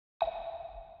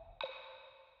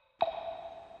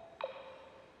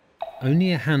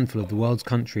Only a handful of the world's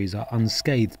countries are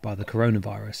unscathed by the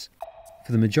coronavirus.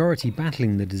 For the majority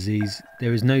battling the disease,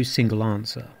 there is no single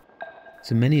answer.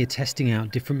 So many are testing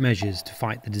out different measures to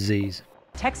fight the disease.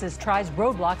 Texas tries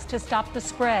roadblocks to stop the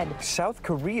spread. South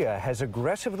Korea has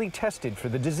aggressively tested for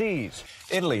the disease.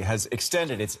 Italy has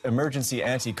extended its emergency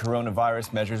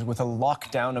anti-coronavirus measures with a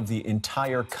lockdown of the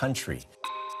entire country.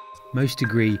 Most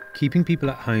agree keeping people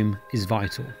at home is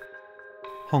vital.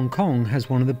 Hong Kong has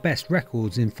one of the best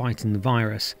records in fighting the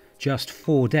virus, just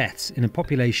 4 deaths in a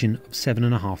population of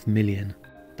 7.5 million.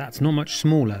 That's not much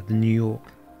smaller than New York.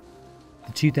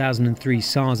 The 2003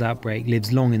 SARS outbreak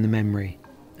lives long in the memory,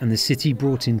 and the city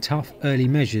brought in tough early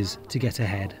measures to get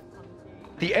ahead.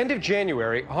 The end of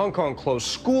January, Hong Kong closed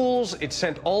schools, it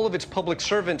sent all of its public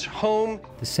servants home.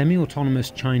 The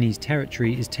semi-autonomous Chinese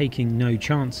territory is taking no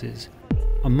chances.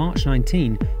 On March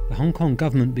 19, the Hong Kong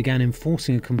government began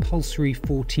enforcing a compulsory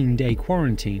 14-day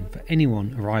quarantine for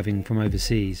anyone arriving from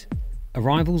overseas.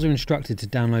 Arrivals are instructed to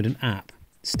download an app,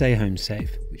 Stay Home Safe,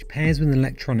 which pairs with an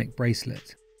electronic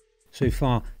bracelet. So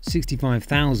far,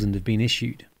 65,000 have been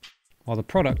issued. While the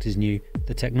product is new,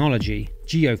 the technology,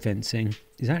 geofencing,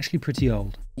 is actually pretty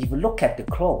old. If you look at the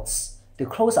clothes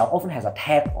often has a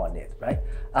tag on it, right?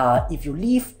 If you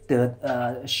leave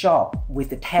the shop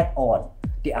with the tag on,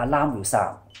 the alarm will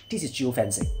sound. This is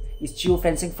geofencing. It's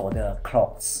geofencing for the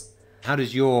clothes. How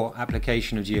does your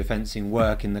application of geofencing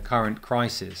work in the current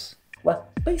crisis? Well,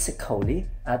 basically,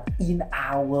 in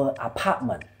our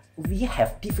apartment, we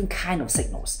have different kind of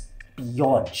signals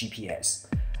beyond GPS.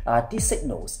 These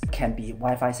signals can be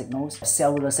Wi-Fi signals,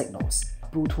 cellular signals,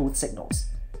 Bluetooth signals.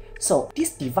 So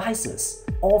these devices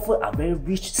offer a very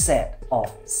rich set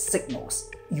of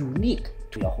signals unique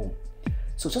to your home.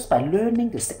 So just by learning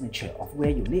the signature of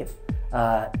where you live,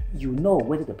 you know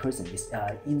whether the person is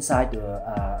inside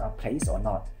the place or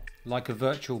not. Like a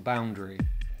virtual boundary?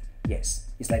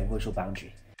 Yes, it's like a virtual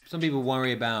boundary. Some people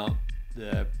worry about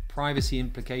the privacy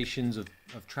implications of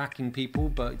tracking people,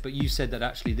 but you said that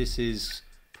actually this is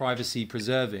privacy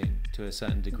preserving to a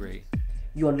certain degree.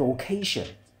 Your location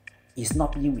is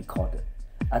not being recorded.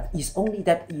 It's only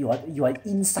that you are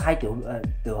inside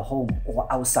the home or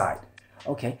outside.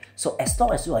 Okay, so as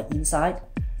long as you are inside,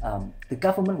 the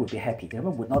government would be happy. The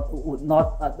government would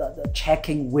not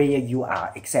checking where you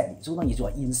are exactly. So long as you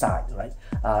are inside, right,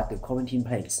 the quarantine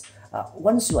place.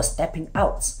 Once you are stepping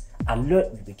out,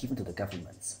 alert will be given to the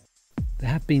government. There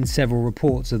have been several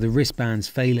reports of the wristbands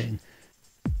failing.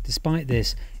 Despite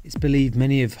this, it's believed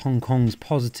many of Hong Kong's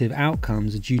positive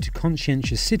outcomes are due to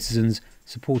conscientious citizens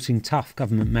supporting tough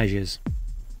government measures.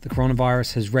 The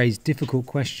coronavirus has raised difficult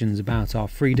questions about our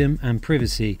freedom and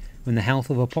privacy when the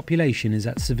health of a population is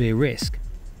at severe risk.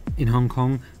 In Hong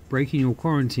Kong, breaking your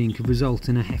quarantine could result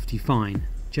in a hefty fine,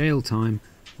 jail time,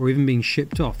 or even being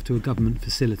shipped off to a government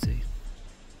facility.